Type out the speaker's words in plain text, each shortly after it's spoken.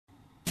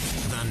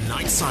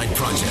Nightside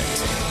Project.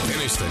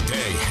 Finish the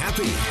day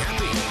happy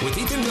with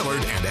Ethan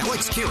Millard and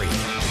Alex Keary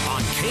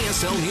on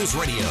KSL News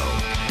Radio.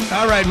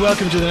 All right,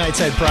 welcome to the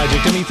Nightside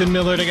Project. I'm Ethan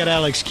Millard. I got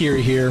Alex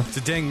Keary here. It's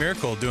a dang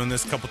miracle doing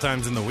this a couple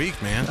times in the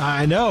week, man.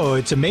 I know.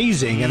 It's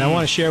amazing, and I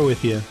want to share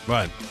with you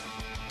What?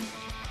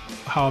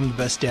 how I'm the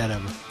best dad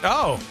ever.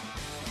 Oh.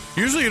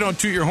 Usually you don't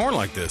toot your horn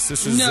like this.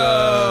 This is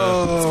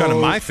No. It's kind of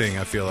my thing,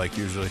 I feel like,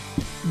 usually.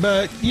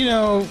 But, you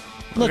know,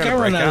 look, I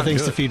run out of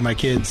things to it. feed my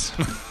kids.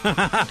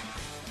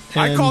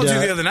 I called you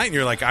the other night, and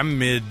you're like, I'm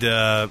mid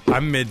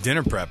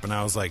dinner prep, and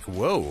I was like,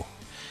 whoa.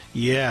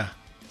 Yeah.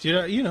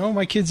 You know,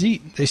 my kids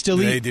eat. They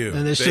still eat. They do.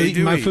 And they're still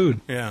eating my food.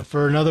 Yeah.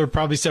 For another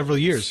probably several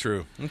years. It's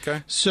true.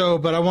 Okay. So,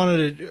 but I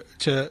wanted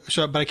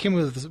but I came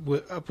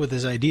up with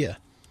this idea.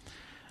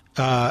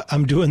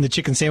 I'm doing the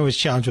chicken sandwich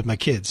challenge with my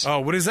kids. Oh,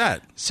 what is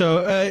that?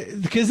 So,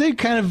 because they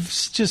kind of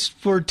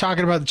just were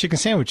talking about the chicken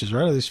sandwiches,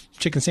 right? There's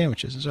chicken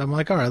sandwiches. So I'm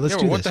like, all right, let's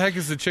do what this. the heck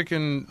is the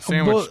chicken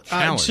sandwich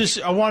challenge?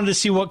 I wanted to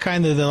see what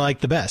kind that they like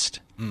the best.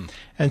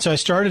 And so I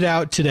started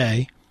out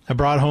today. I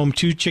brought home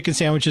 2 chicken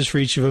sandwiches for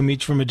each of them,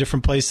 each from a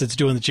different place that's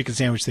doing the chicken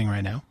sandwich thing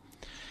right now.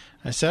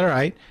 I said, all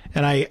right.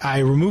 And I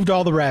removed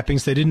all the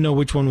wrappings. They didn't know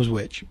which one was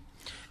which.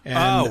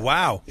 And,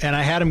 wow. And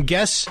I had them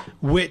guess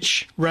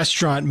which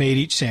restaurant made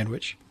each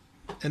sandwich.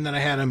 And then I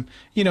had them,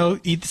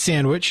 eat the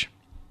sandwich,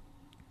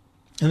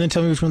 and then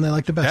tell me which one they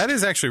like the best. That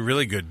is actually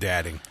really good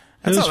dadding.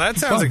 That Sounds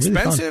really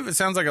expensive. fun. It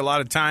sounds like a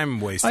lot of time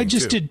wasting. I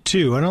just did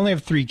 2. I only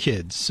have 3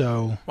 kids,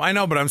 so. Well, I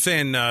know, but I'm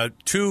saying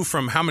 2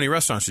 from how many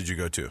restaurants did you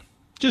go to?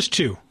 Just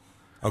 2.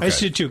 Okay. I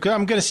just did 2. 'Cause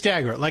I'm going to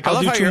stagger it. Like,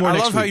 I'll do 2 more next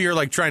week. I love how you're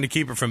like trying to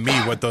keep it from me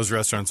what those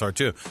restaurants are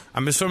too.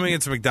 I'm assuming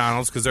it's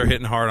McDonald's because they're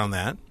hitting hard on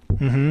that.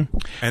 Mm-hmm.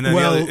 And then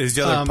the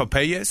other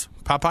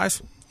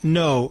Popeyes?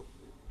 No.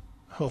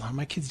 Hold on,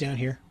 my kid's down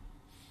here.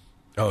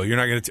 Oh, you're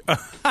not going to...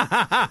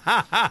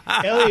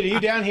 Elliot, are you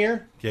down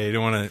here? Yeah, you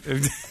don't want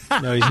to...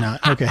 No, he's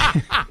not. Okay.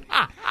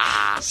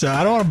 So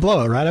I don't want to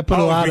blow it, right? I put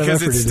a lot of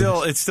effort into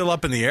this. It's still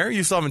up in the air?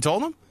 You still haven't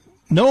told them?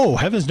 No,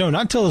 heavens no,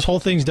 not until this whole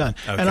thing's done.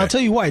 Okay. And I'll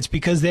tell you why. It's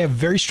because they have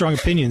very strong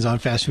opinions on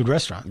fast food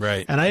restaurants.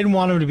 Right. And I didn't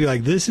want them to be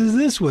like, this is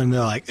this one. They're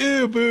like,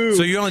 ew, boo.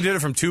 So you only did it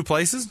from 2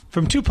 places?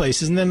 From 2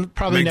 places, and then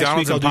probably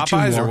McDonald's next week I'll do 2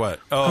 Popeyes more. Or what?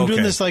 Oh, I'm doing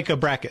okay. this like a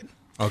bracket.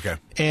 Okay.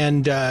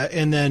 And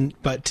then,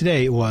 but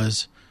today it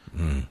was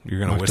you're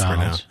going to whisper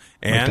now.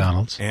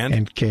 McDonald's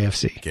and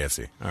KFC.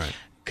 KFC. All right.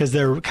 Because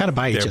they're kind of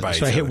by each other.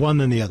 So I hit one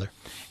then the other.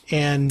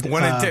 And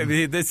when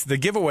the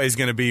giveaway is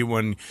going to be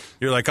when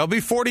you're like, I'll be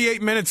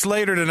 48 minutes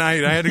later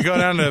tonight. I had to go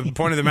down to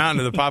Point of the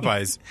Mountain to the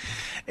Popeyes.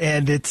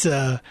 And it's,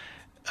 but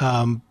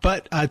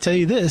I'll tell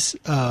you this,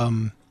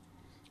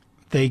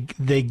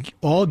 they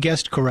all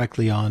guessed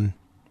correctly on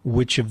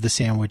which of the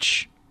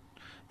sandwich.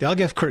 They all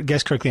guessed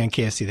correctly on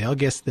KFC. They all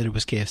guessed that it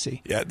was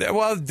KFC. Yeah,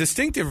 well,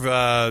 distinctive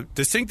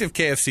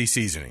KFC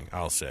seasoning,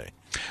 I'll say.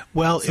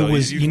 Well, so it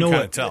was, you know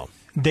what? Tell.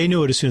 They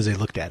knew it as soon as they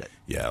looked at it.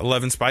 Yeah,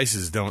 11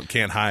 spices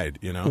can't hide,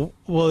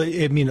 Well,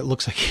 I mean, it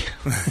looks like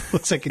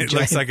a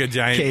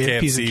giant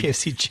piece of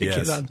KFC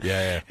chicken. Yes.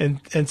 Yeah.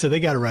 And so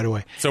they got it right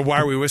away. So why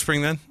are we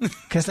whispering then?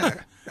 Because I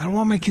don't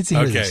want my kids to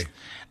hear this.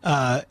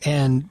 But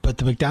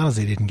the McDonald's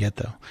they didn't get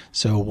though.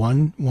 So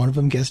one of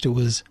them guessed it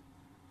was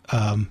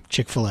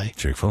Chick-fil-A.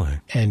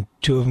 Chick-fil-A. And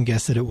 2 of them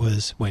guessed that it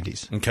was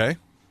Wendy's. Okay.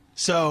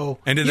 So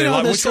and did they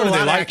which one did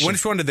they like?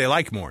 Which one did they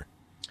like more?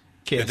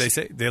 KFC. Did they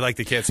say they like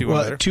the KFC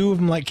one better? 2 of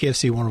them like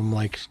KFC, one of them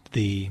liked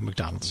the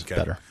McDonald's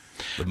better.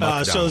 So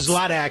there's a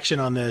lot of action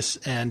on this,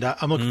 and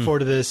I'm looking forward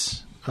to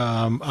this.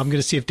 I'm going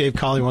to see if Dave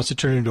Colley wants to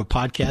turn it into a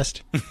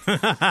podcast.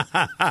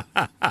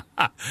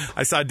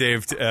 I saw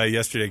Dave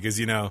yesterday because,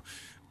 he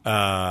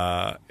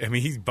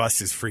busts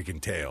his freaking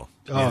tail.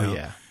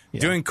 Yeah.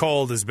 Doing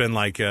cold has been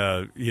like,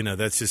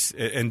 that's just,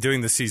 and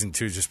doing the season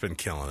 2 has just been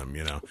killing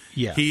him,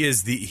 Yeah. He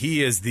is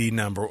the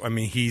number,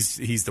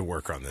 he's the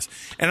worker on this.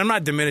 And I'm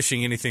not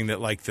diminishing anything that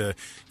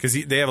because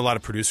they have a lot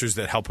of producers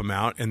that help him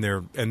out and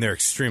they're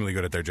extremely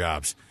good at their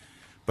jobs.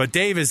 But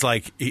Dave is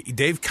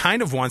Dave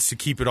kind of wants to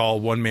keep it all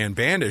one-man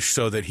bandish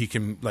so that he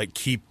can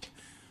keep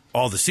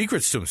all the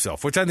secrets to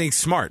himself, which I think is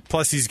smart.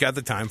 Plus he's got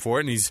the time for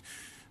it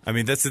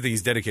and that's the thing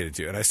he's dedicated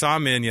to. And I saw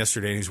him in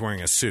yesterday and he's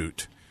wearing a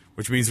suit.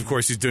 Which means, of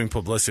course, he's doing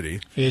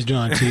publicity. He's doing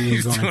on TV.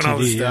 He's doing all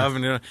this stuff.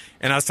 And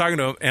I was talking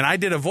to him, and I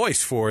did a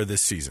voice for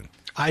this season.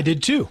 I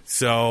did too.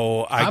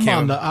 So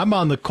I'm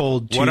on the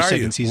cold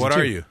 2-second season. What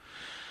are you?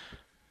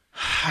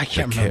 I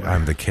can't remember.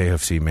 I'm the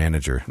KFC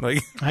manager.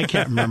 I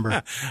can't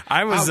remember.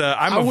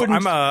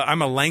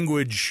 I'm a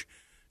language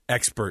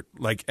expert,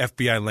 like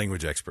FBI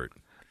language expert.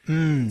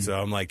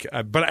 So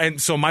I'm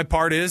so my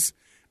part is.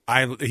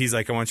 He's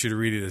like, I want you to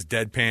read it as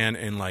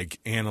deadpan and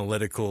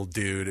analytical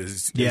dude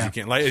as you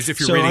can, as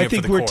if you're reading it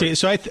for the court.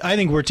 I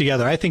think we're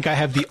together. I think I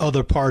have the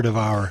other part of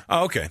our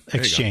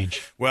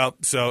exchange. Well,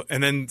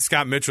 and then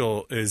Scott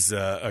Mitchell is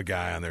a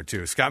guy on there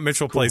too. Scott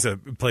Mitchell plays a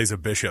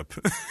bishop.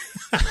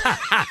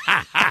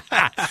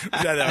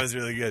 That was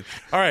really good.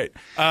 All right,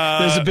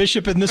 there's a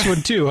bishop in this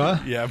one too, huh?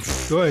 Yeah.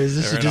 Boy,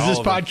 does this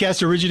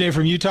podcast originate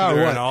from Utah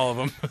or what? In all of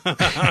them.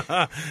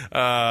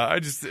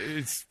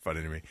 It's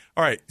funny to me.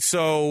 All right,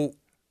 so.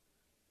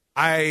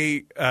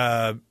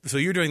 So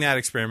you're doing that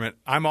experiment.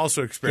 I'm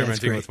also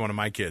experimenting with one of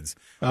my kids,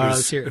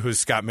 who's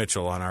Scott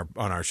Mitchell on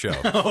our show.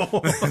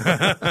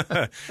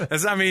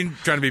 That's not me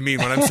trying to be mean.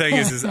 What I'm saying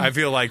is I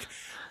feel like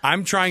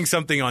I'm trying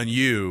something on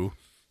you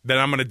that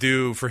I'm going to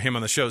do for him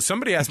on the show.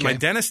 Somebody asked, my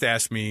dentist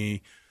asked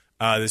me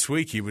this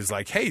week. He was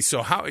like, "Hey,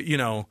 so how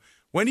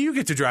when do you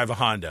get to drive a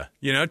Honda?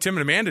 Tim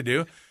and Amanda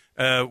do.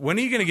 When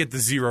are you going to get the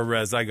zero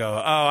res?" I go,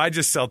 "Oh, I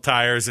just sell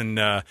tires and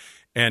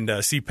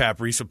CPAP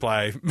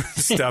resupply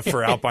stuff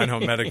for Alpine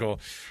Home Medical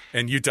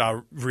and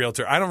Utah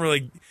Realtor.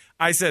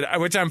 I said,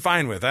 which I'm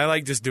fine with. I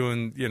like just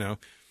doing,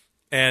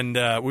 and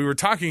we were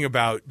talking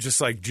about just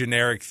like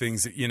generic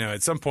things that,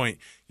 at some point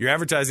you're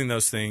advertising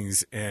those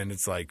things and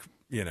it's like,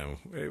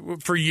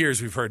 for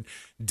years we've heard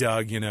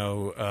Doug,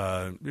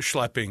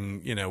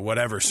 schlepping,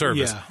 whatever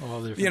service,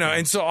 all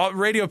and so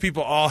radio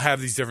people all have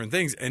these different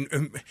things.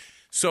 And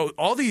so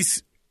all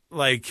these,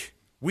 like,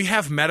 we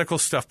have medical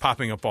stuff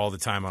popping up all the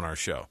time on our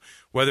show.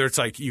 Whether it's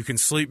like you can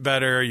sleep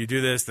better, you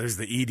do this. There's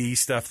the ED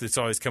stuff that's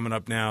always coming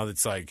up now.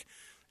 That's like,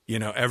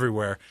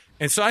 everywhere.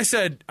 And so I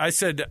said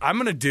I'm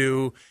going to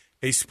do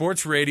a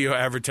sports radio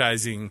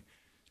advertising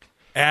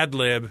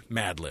Adlib,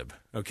 Madlib.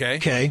 Okay.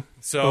 Okay.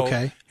 So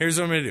here's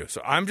what I'm going to do.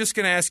 So I'm just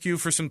going to ask you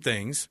for some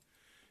things.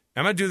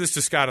 I'm going to do this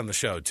to Scott on the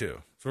show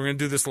too. So we're going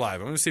to do this live.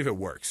 I'm going to see if it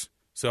works.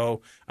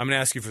 So I'm going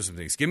to ask you for some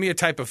things. Give me a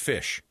type of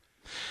fish.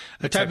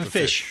 A type of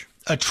fish.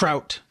 A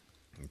trout.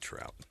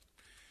 Trout.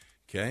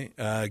 Okay.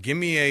 Give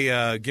me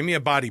a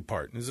body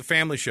part. This is a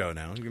family show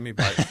now. Give me a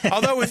body.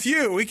 Although with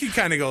you, we could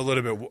kind of go a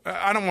little bit.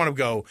 I don't want to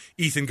go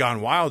Ethan Gone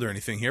Wild or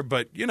anything here,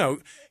 but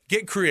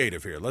get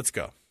creative here. Let's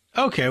go.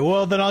 Okay.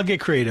 Well, then I'll get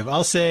creative.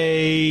 I'll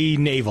say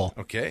navel.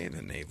 Okay,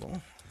 the navel.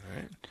 All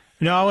right.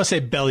 No, I want to say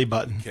belly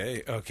button.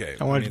 Okay.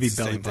 I want it to be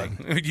belly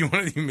button. You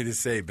wanted me to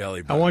say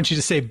belly button. I want you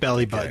to say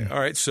belly button. All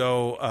right.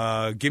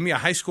 So, give me a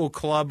high school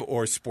club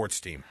or sports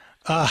team.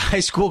 High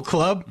school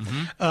club.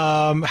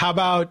 Mm-hmm. How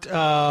about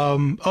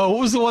what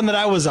was the one that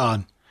I was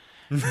on?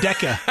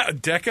 DECA.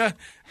 DECA?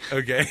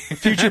 Okay.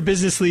 Future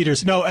Business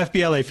Leaders. No,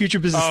 FBLA. Future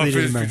Business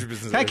Leaders. Future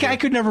Business I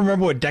could never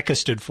remember what DECA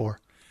stood for.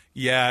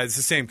 Yeah, it's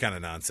the same kind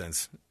of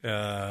nonsense.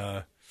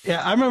 Yeah,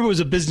 I remember it was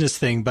a business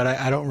thing, but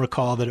I don't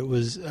recall that it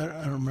was.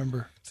 I don't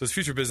remember. So it's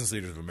Future Business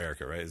Leaders of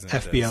America, right? Isn't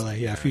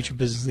FBLA, Future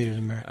Business Leaders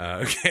of America.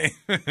 Okay.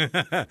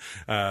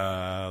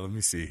 Let me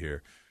see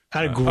here.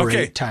 I had a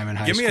great time in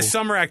high school. Give me a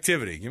summer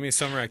activity.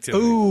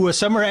 Ooh, a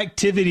summer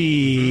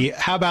activity. Mm-hmm.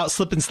 How about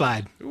slip and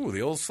slide? Ooh,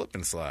 the old slip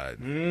and slide.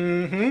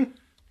 Mm-hmm.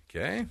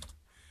 Okay.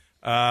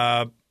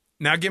 Now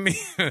give me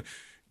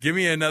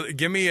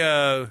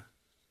a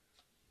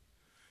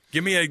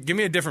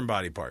different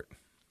body part.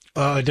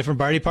 A different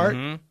body part?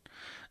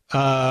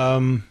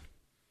 Mm-hmm.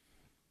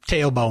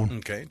 Tailbone.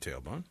 Okay,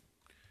 tailbone.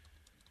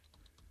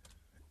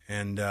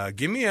 And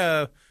give me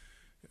a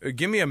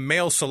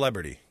male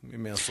celebrity.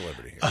 Here.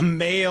 A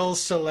male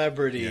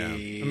celebrity. Yeah.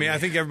 I mean, I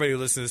think everybody who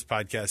listens to this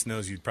podcast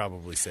knows you'd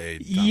probably say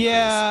Tom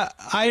Cruise.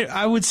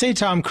 I would say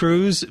Tom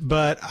Cruise,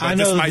 but I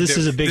know this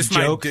is a big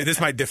joke. This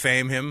might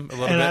defame him a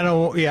little bit. And I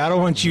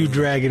don't want you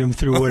dragging him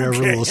through whatever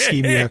little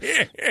scheme you have.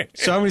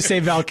 So I'm going to say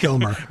Val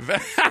Kilmer.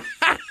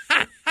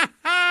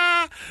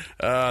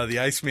 The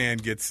Iceman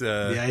gets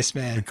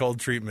the cold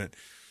treatment.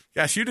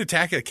 Gosh, you'd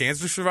attack a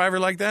cancer survivor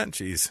like that?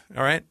 Jeez.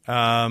 All right.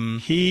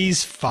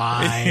 He's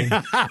fine.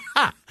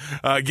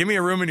 Give me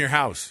a room in your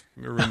house.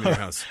 A room in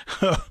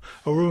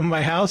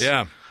my house?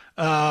 Yeah.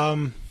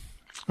 Oh,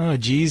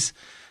 geez.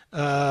 You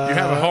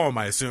have a home,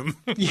 I assume.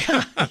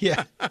 Yeah.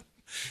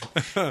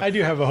 I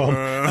do have a home.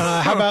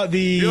 How about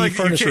the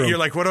furnace room? You're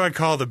like, what do I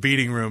call the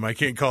beating room? I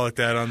can't call it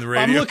that on the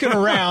radio. I'm looking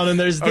around, and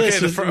there's this.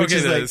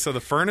 So the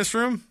furnace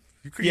room?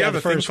 You have a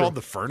thing called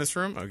the furnace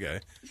room? Okay.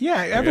 Yeah,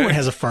 everyone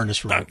has a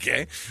furnace room.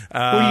 Okay.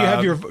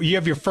 Well, you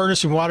have your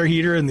furnace and water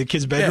heater in the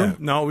kids' bedroom? Yeah.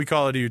 No, we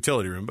call it a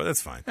utility room, but that's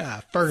fine.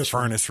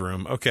 Furnace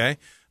room. Okay.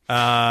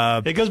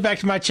 It goes back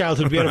to my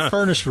childhood. We had a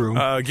furnace room,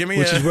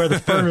 which is where the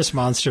furnace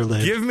monster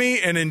lived. Give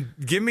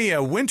me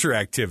a winter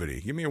activity.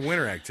 Give me a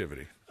winter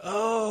activity.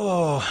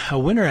 Oh, a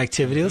winter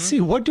activity. Mm-hmm. Let's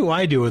see. What do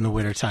I do in the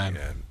wintertime?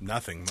 Yeah,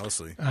 nothing,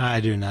 mostly. I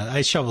do not.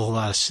 I shovel a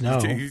lot of snow.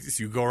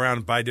 You go around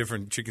and buy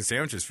different chicken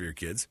sandwiches for your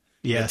kids.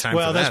 Yes.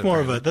 Well, that's more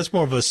of a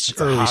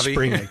early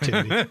spring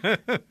activity.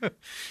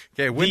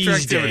 Okay, winter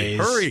activity.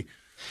 Hurry.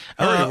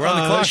 We're on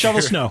the clock.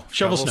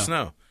 Shovel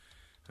snow.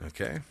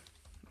 Okay.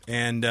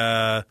 And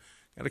got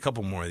a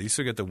couple more. You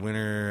still got the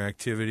winter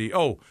activity.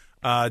 Oh,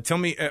 tell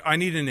me, I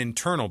need an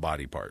internal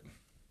body part.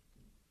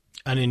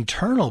 An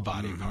internal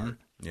body part?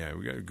 Yeah,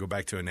 we got to go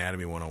back to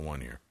Anatomy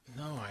 101 here.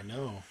 No, I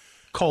know.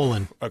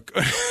 Colon.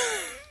 Okay.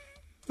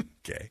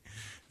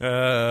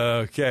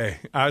 Okay.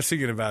 I was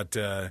thinking about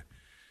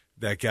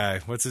that guy.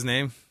 What's his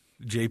name?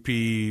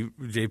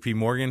 JP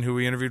Morgan, who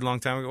we interviewed a long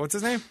time ago. What's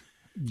his name?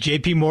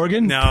 JP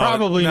Morgan? No,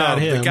 probably not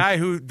him.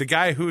 The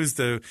guy who was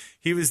the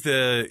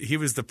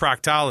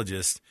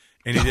proctologist.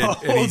 And he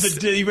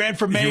did. He ran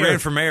for mayor. He ran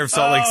for mayor of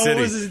Salt Lake City.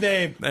 What was his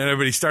name? And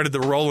everybody started the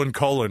rolling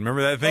colon.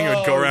 Remember that thing? It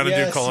would go around and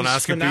do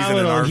colonoscopies in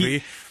an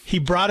RV. He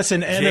brought us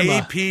an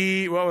enema.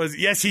 JP, what was?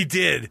 Yes, he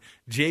did.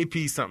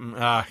 JP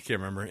something. I can't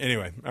remember.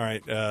 Anyway, all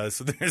right.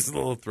 So there's a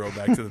little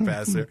throwback to the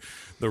past there.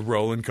 The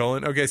Roland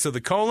colon. Okay, so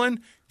the colon.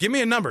 Give me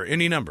a number.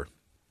 Any number.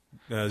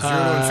 0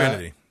 to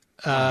infinity.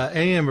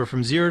 Any number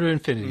from 0 to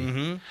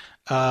infinity.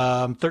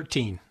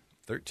 13.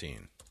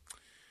 13.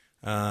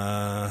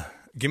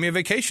 Give me a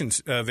vacation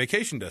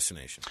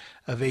destination.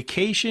 A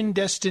vacation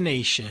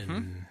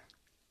destination.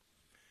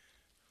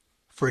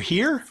 For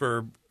here?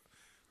 What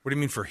do you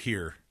mean for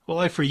here? Well,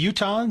 like for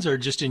Utahns or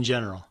just in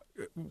general?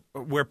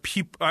 Where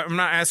people, I'm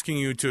not asking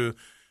you to,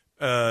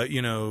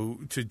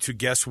 to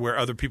guess where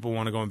other people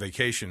want to go on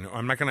vacation.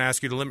 I'm not going to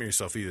ask you to limit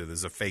yourself either. This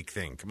is a fake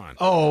thing. Come on.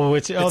 Oh,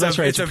 that's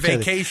right. It's a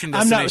vacation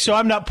destination.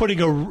 I'm not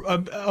putting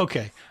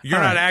okay. You're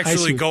not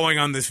actually going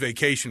on this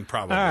vacation,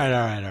 probably. All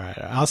right.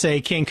 I'll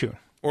say Cancun.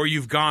 Or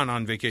you've gone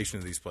on vacation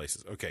to these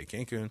places. Okay,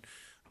 Cancun.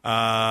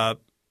 Now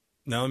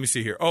let me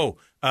see here. Oh,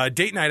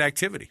 date night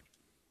activity.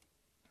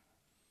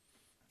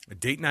 A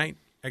date night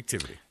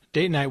activity.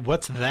 Date night,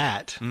 what's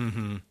that?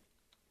 Mm-hmm.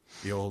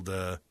 The old,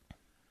 come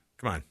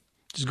on.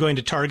 Just going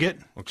to Target?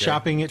 Okay.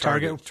 Shopping at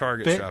Target?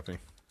 Target shopping.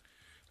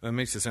 That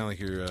makes it sound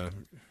like you're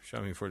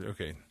shopping for,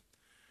 okay.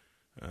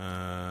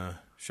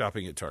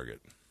 Shopping at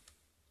Target.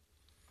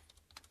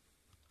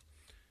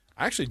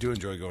 I actually do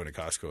enjoy going to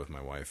Costco with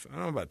my wife. I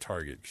don't know about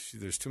Target.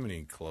 There's too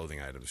many clothing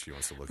items she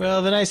wants to look at.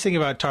 Well, the nice thing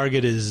about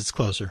Target is it's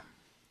closer.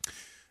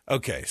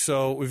 Okay,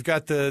 so we've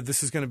got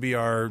this is going to be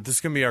our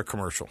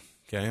commercial.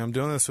 Okay, I'm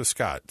doing this with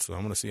Scott, so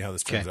I'm going to see how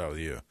this turns out with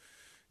you.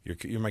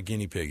 You're my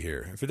guinea pig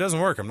here. If it doesn't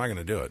work, I'm not going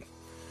to do it.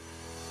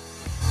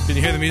 Can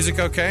you hear the music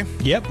okay?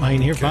 Yep, I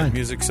can hear fine.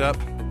 Music's up.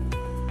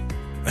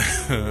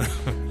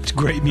 It's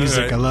great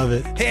music. Right. I love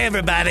it. Hey,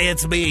 everybody,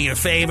 it's me, your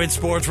favorite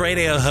sports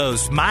radio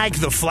host, Mike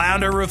the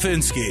Flounder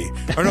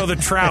Rufinski. Or no, the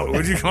Trout.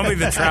 Would you call me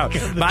the Trout?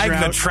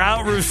 The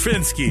Trout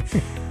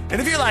Rufinski. And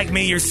if you're like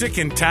me, you're sick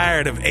and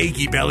tired of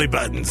achy belly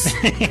buttons.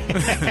 Look,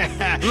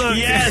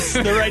 yes,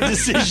 the right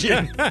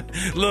decision.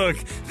 Look,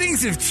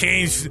 things have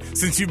changed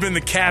since you've been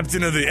the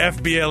captain of the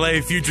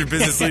FBLA, Future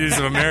Business Leaders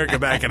of America,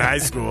 back in high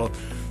school.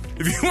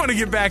 If you want to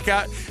get back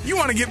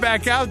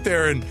out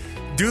there and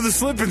do the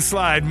slip and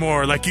slide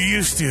more like you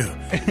used to.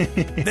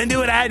 Then do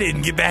what I did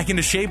and get back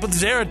into shape with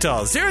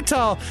Xeritol.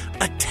 Xeritol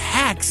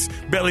attacks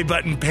belly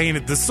button pain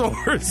at the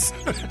source.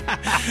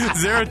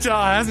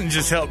 Xeritol hasn't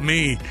just helped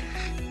me.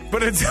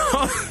 But it's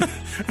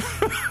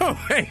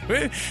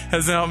wait,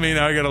 hasn't helped me.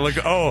 Now I got to look.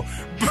 Oh,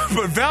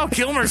 but Val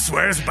Kilmer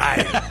swears by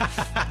it.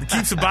 He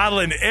keeps a bottle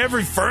in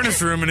every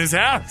furnace room in his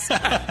house. When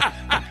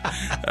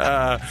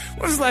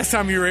was the last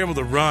time you were able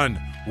to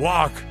run,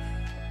 walk,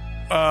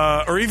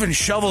 or even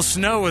shovel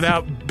snow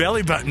without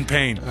belly button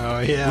pain? Oh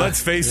yeah.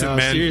 Let's face it,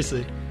 man.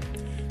 Seriously,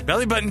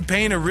 belly button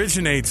pain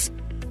originates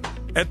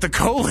at the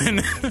colon,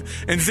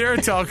 and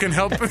Xeritol can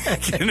help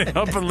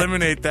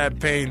eliminate that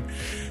pain.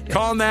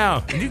 Call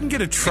now, and you can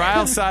get a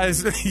trial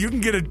size. You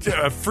can get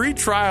a free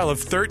trial of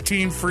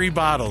 13 free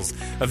bottles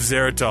of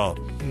Xeritol,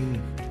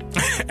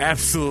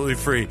 absolutely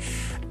free.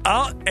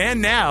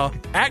 And now,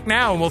 act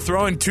now, and we'll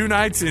throw in 2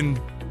 nights in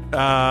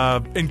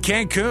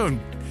Cancun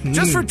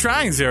just for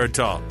trying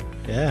Xeritol.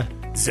 Yeah,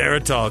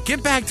 Xeritol.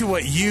 Get back to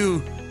what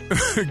you.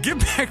 Get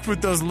back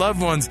with those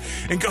loved ones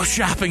and go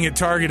shopping at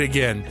Target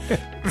again.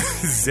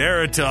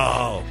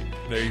 Xeritol.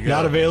 There you go.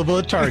 Not available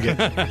at Target.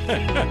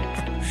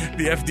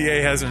 The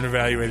FDA hasn't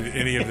evaluated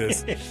any of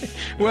this.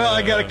 Well,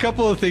 I got a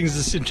couple of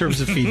things in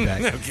terms of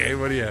feedback. Okay,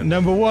 what do you have?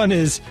 Number one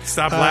is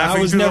stop laughing.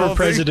 I was never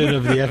president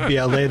of the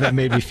FBLA. That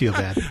made me feel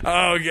bad.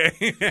 Oh,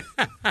 okay.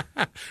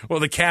 Well,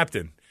 the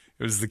captain.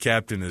 It was the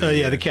captain.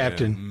 The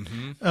captain.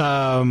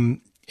 Yeah. Mm-hmm.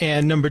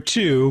 And number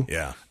two,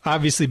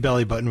 obviously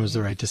belly button was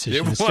the right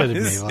decision instead of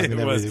navel. I mean,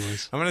 that really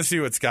was. I'm going to see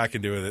what Scott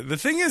can do with it. The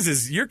thing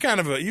is you're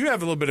you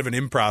have a little bit of an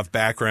improv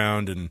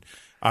background, and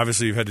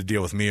obviously you've had to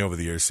deal with me over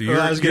the years. So you're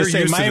used to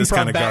this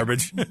kind of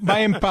garbage.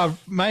 My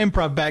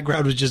improv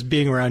background was just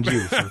being around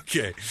you for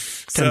 10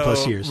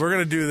 plus years. We're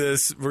going to do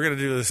this. We're going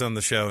to do this on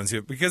the show and see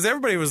because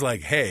everybody was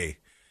like, "Hey,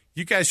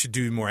 you guys should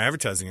do more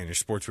advertising on your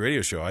sports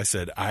radio show." I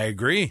said, "I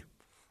agree,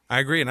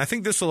 and I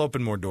think this will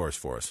open more doors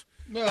for us."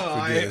 No,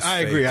 I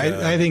agree.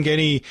 I think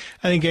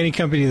any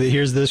company that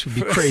hears this would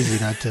be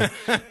crazy not to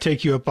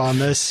take you up on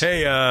this.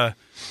 Hey,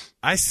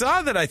 I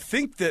saw that. I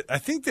think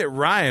that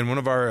Ryan, one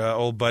of our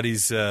old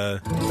buddies,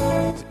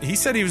 he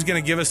said he was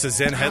going to give us a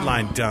Zen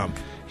headline dump.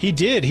 He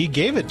did. He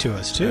gave it to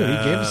us too. He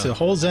gave us a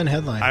whole Zen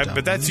headline dump.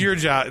 But that's your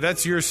job.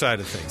 That's your side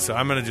of things. So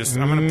I'm going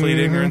to plead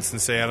ignorance and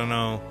say I don't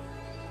know.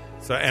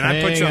 So I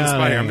put you on the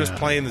spot here. I'm just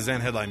playing the Zen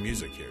headline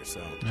music here.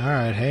 So all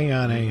right, hang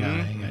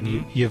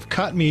on. You've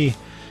caught me.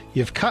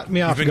 You've caught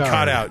me off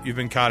guard. You've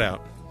been caught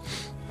out.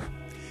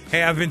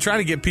 Hey, I've been trying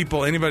to get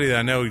anybody that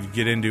I know, to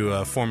get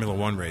into Formula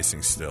One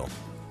racing still.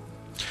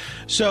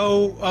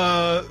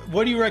 So,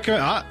 what do you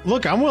recommend?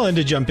 Look, I'm willing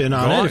to jump in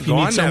on it if you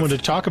need someone to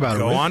talk about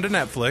it with. Go on to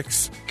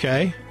Netflix.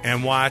 Okay.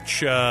 And watch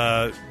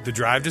The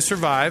Drive to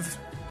Survive.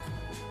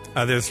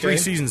 There's 3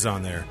 seasons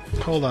on there.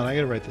 Hold on, I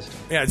got to write this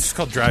down. Yeah, it's just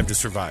called Drive to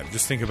Survive.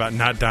 Just think about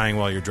not dying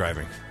while you're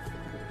driving.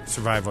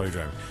 Survive while you're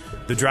driving.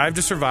 The Drive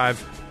to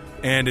Survive.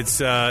 and it's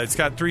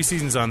got 3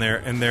 seasons on there,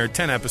 and there are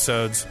 10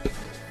 episodes.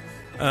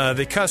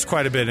 They cuss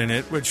quite a bit in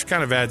it, which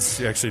kind of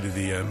adds actually to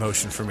the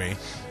emotion for me.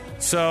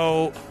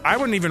 So I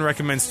wouldn't even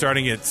recommend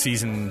starting at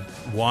season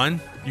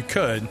 1. You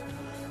could.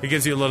 It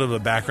gives you a little bit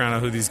of background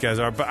on who these guys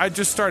are. But I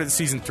just started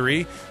season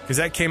 3 because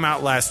that came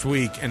out last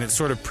week, and it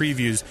sort of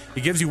previews.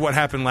 It gives you what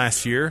happened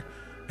last year,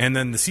 and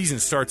then the season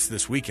starts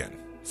this weekend.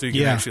 So you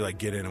can actually like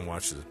get in and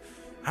watch it.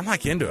 I'm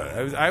like into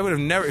it. I would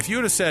have never. If you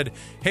would have said,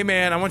 "Hey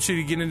man, I want you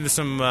to get into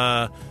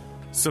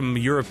some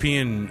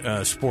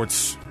European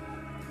sports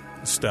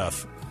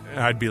stuff,"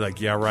 I'd be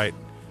like, "Yeah, right."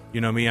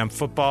 You know me, I'm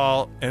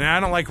football, and I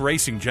don't like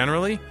racing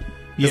generally.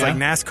 Because like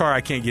NASCAR,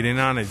 I can't get in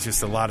on. It's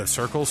just a lot of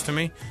circles to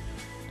me.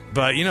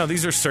 But, you know,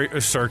 these are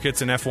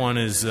circuits, and F1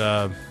 is...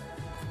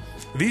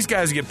 these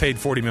guys get paid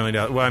 $40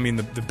 million. Well, I mean,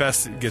 the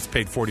best gets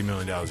paid $40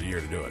 million a year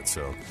to do it.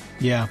 So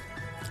yeah.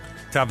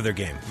 Top of their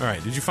game. All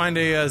right. Did you find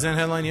a Zen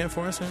headline yet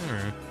for us?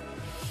 Or?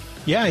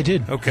 Yeah, I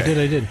did. Okay.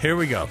 I did. Here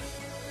we go.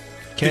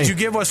 Okay. Did you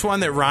give us one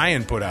that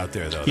Ryan put out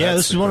there, though? Yeah,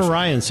 this is one of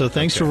Ryan. So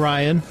thanks to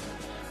Ryan,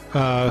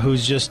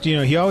 who's just, you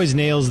know, he always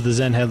nails the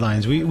Zen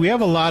headlines. We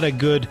have a lot of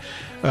good,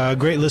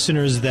 great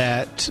listeners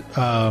that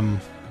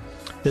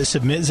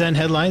submit Zen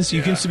headlines.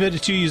 You can submit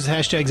it too. Use the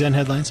hashtag Zen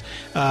headlines.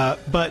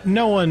 But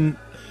no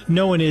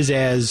one is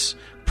as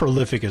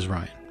prolific as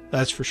Ryan.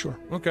 That's for sure.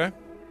 Okay.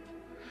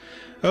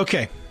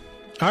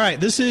 All right.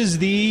 This is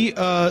the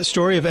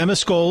story of Emma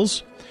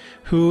Scholes,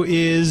 who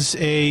is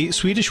a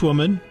Swedish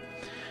woman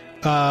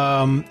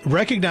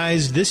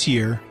recognized this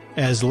year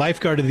as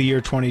Lifeguard of the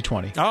Year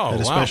 2020. Oh, at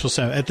a special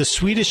at the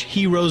Swedish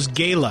Heroes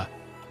Gala.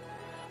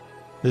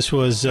 This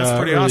was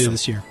earlier awesome.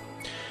 this year.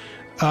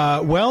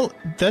 Well,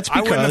 that's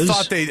because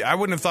I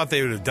wouldn't have thought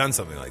they would have done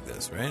something like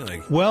this, right?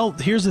 Like, well,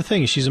 here's the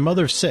thing: she's a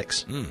mother of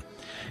 6,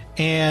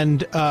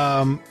 and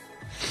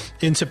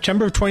in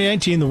September of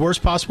 2019, the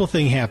worst possible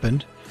thing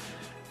happened.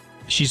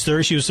 She was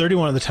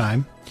 31 at the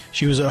time.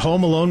 She was at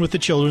home alone with the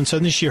children.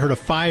 Suddenly, she heard a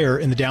fire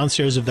in the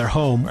downstairs of their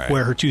home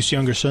where her 2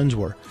 younger sons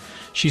were.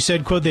 She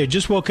said, quote, "They had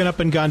just woken up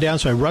and gone down,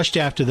 so I rushed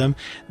after them.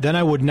 Then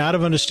I would not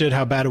have understood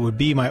how bad it would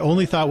be. My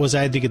only thought was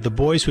I had to get the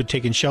boys who had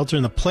taken shelter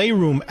in the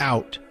playroom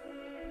out.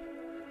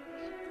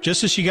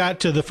 Just as she got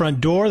to the front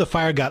door, the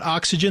fire got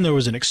oxygen. There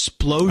was an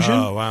explosion."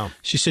 Oh, wow.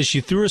 She says she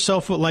threw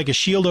herself like a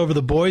shield over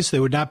the boys so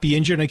they would not be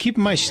injured. And keep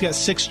in mind, she's got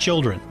 6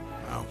 children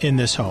in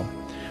this home.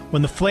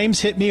 When the flames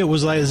hit me, it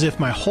was like as if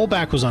my whole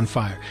back was on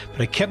fire.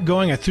 But I kept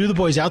going. I threw the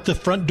boys out the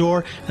front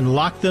door and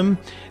locked them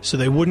out so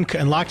they wouldn't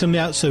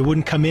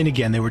come in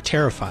again. They were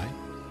terrified.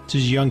 This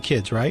is young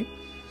kids, right?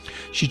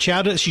 She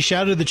shouted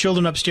to the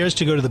children upstairs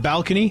to go to the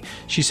balcony.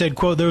 She said,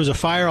 quote, "There was a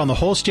fire on the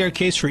whole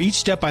staircase. For each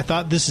step, I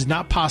thought this is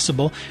not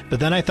possible.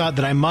 But then I thought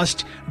that I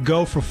must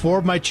go for 4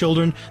 of my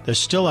children. They're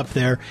still up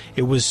there.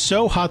 It was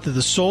so hot that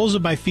the soles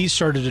of my feet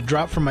started to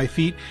drop from my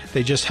feet.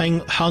 They just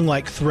hung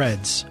like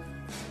threads."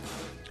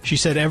 She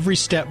said every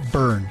step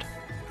burned.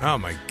 Oh,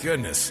 my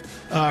goodness.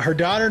 Her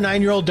daughter,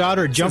 9-year-old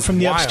daughter, jumped from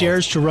the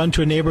upstairs to run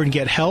to a neighbor and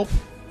get help.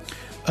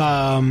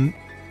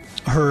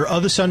 Her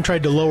other son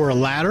tried to lower a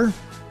ladder.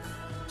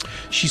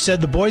 She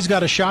said, "The boys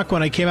got a shock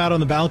when I came out on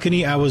the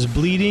balcony. I was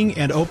bleeding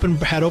and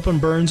had open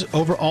burns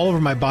all over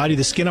my body.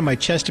 The skin on my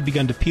chest had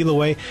begun to peel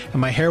away, and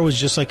my hair was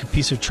just like a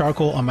piece of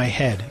charcoal on my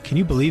head." Can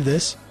you believe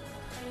this?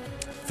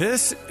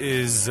 This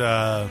is,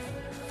 at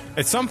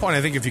some point,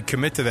 I think if you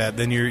commit to that,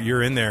 then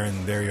you're in there,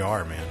 and there you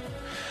are, man.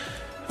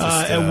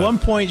 At one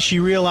point, she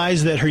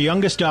realized that her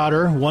youngest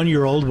daughter,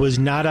 1-year-old, was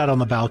not out on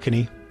the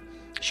balcony.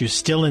 She was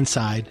still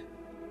inside.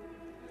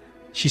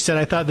 She said,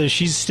 "I thought that if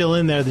she's still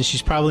in there, then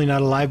she's probably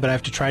not alive, but I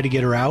have to try to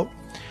get her out."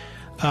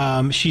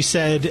 She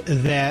said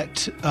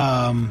that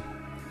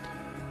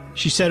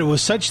it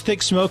was such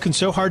thick smoke and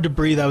so hard to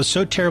breathe. I was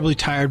so terribly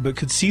tired, but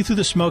could see through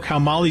the smoke how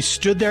Molly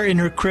stood there in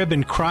her crib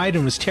and cried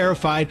and was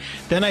terrified.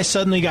 Then I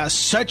suddenly got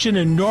such an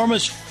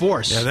enormous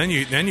force. Yeah, then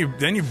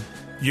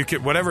you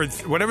could whatever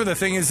the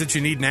thing is that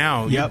you need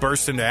now. You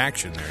burst into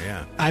action there.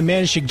 Yeah, I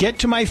managed to get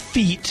to my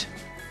feet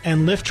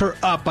and lift her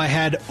up. I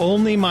had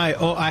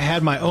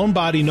my own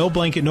body, no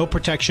blanket, no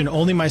protection,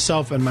 only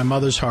myself and my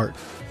mother's heart,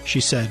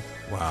 she said.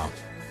 Wow.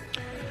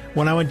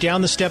 When I went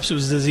down the steps, it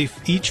was as if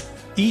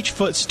each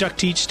foot stuck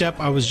to each step.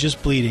 I was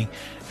just bleeding.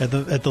 At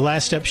the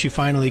last step, she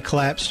finally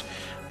collapsed.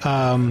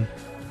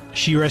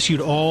 She rescued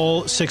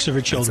all 6 of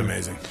her children.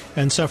 That's amazing.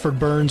 And suffered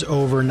burns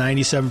over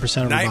 97% of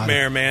her body.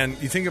 Nightmare, man.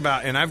 You think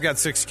about, and I've got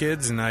 6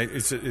 kids, and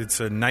it's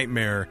a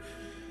nightmare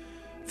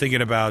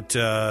thinking about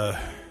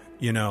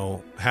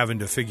having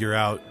to figure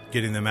out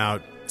getting them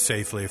out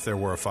safely if there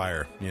were a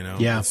fire.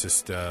 Yeah. It's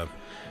just.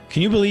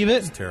 Can you believe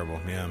it? It's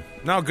terrible. Yeah.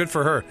 No, good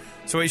for her.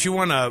 So wait, she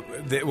won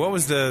what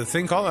was the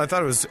thing called? I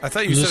thought you said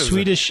it was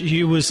Swedish.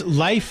 He was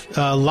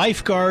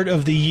lifeguard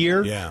of the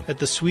year at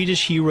the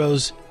Swedish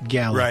Heroes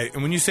Gala. Right.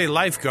 And when you say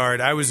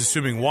lifeguard, I was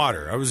assuming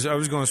water. I was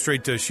going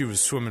straight to she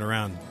was swimming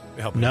around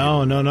helping.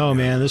 No,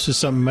 man. This was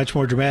something much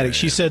more dramatic. Yeah.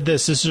 She said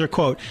this. This is her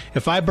quote: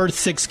 "If I birth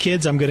 6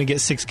 kids, I'm going to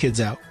get 6 kids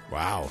out."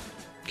 Wow.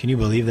 Can you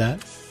believe that?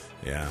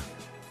 Yeah.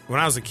 When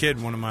I was a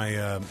kid, one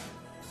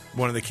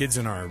of the kids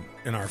in our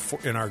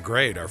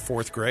grade, our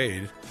 4th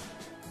grade,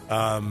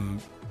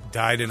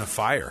 died in a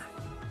fire,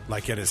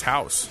 like at his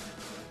house.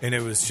 And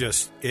it was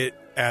just, it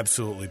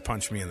absolutely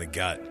punched me in the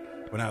gut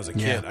when I was a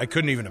kid. I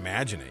couldn't even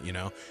imagine it, you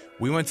know.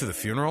 We went to the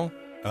funeral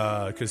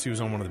because he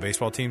was on one of the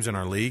baseball teams in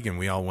our league, and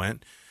we all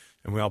went,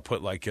 and we all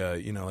put like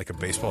a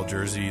baseball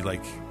jersey,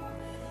 like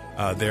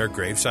their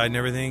graveside and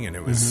everything, and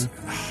it was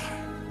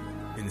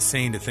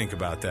insane to think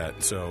about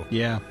that. So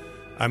yeah,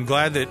 I'm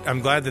glad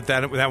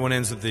that one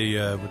ends with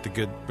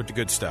the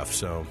good stuff.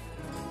 So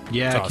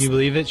yeah, awesome. Can you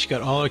believe it? She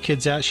got all her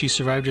kids out. She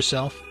survived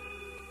herself.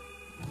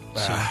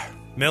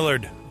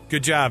 Millard,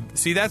 good job.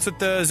 See, that's what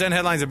the Zen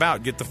Headline's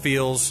about. Get the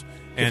feels.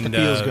 And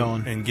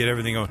going. And get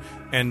everything going.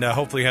 And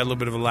hopefully you had a little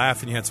bit of a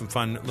laugh and you had some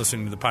fun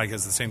listening to the podcast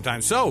at the same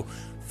time. So,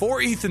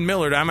 for Ethan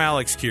Millard, I'm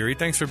Alex Curie.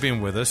 Thanks for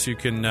being with us. You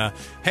can,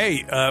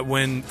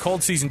 when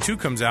Cold Season 2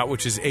 comes out,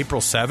 which is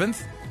April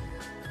 7th,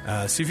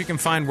 see if you can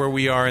find where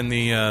we are in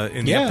the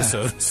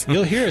episodes.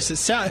 You'll hear us. At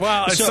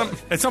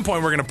some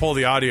point we're going to pull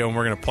the audio and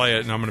we're going to play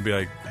it, and I'm going to be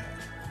like,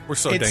 we're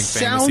so dang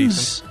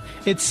famous, Ethan.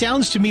 It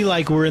sounds to me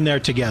like we're in there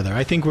together.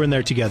 I think we're in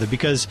there together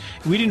because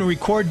we didn't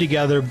record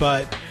together,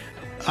 but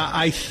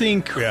I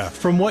think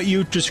from what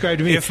you described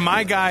to me, if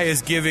my guy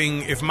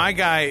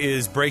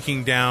is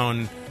breaking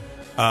down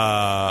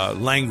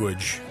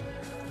language,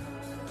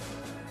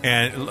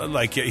 and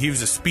like he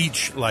was a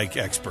speech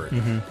expert,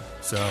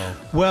 so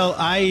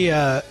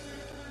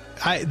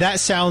that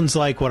sounds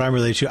like what I'm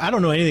related to. I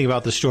don't know anything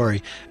about the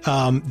story.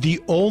 The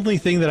only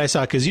thing that I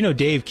saw, because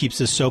Dave keeps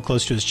this so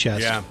close to his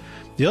chest. Yeah.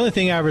 The only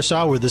thing I ever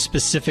saw were the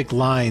specific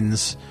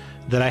lines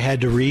that I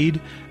had to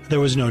read. There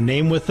was no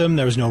name with them.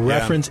 There was no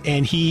reference,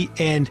 and he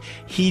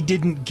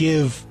didn't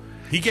give.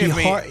 He didn't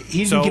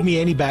give me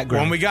any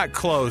background. When we got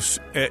close,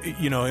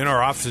 in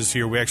our offices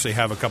here, we actually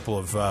have a couple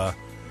of,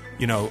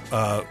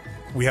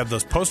 we have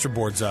those poster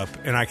boards up,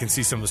 and I can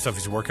see some of the stuff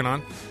he's working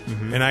on.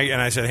 Mm-hmm. And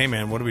I said, hey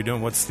man, what are we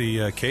doing? What's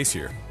the case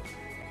here?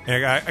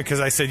 Because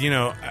I said,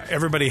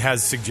 everybody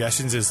has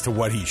suggestions as to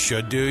what he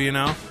should do,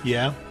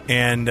 Yeah.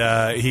 And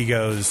he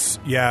goes,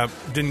 yeah,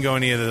 didn't go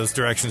any of those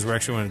directions. We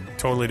actually went a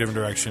totally different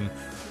direction.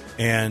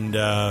 And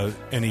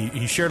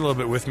he shared a little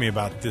bit with me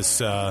about this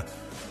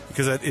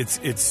because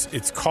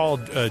it's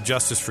called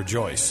Justice for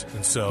Joyce.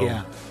 And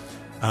so,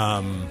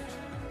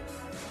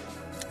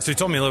 so he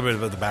told me a little bit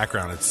about the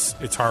background.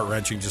 It's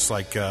heart-wrenching, just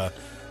like the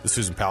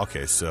Susan Powell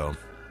case. So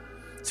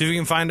see if we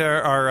can find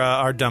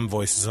our dumb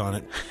voices on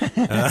it.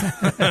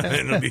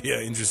 It'll be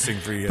interesting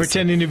for you guys.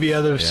 Pretending to be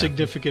other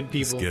significant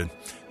people. That's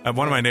good.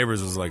 One of my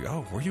neighbors was like,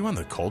 oh, were you on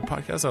the Cold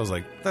podcast? I was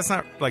like, that's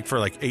not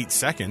for 8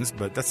 seconds,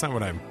 but that's not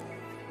what I'm...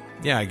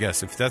 Yeah, I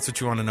guess. If that's what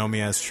you want to know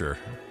me as, sure.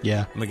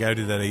 Yeah. I'm the guy who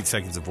did that 8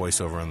 seconds of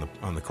voiceover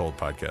on the Cold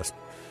podcast.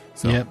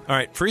 So, yep. All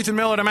right. For Ethan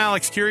Millard, I'm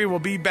Alex Curie. We'll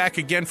be back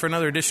again for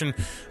another edition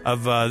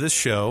of this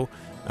show.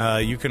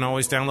 You can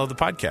always download the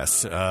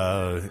podcast,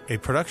 a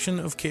production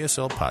of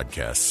KSL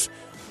Podcasts.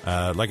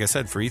 Like I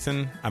said, for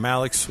Ethan, I'm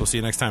Alex. We'll see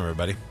you next time,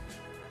 everybody.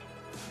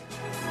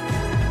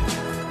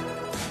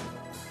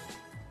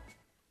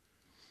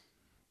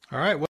 All right.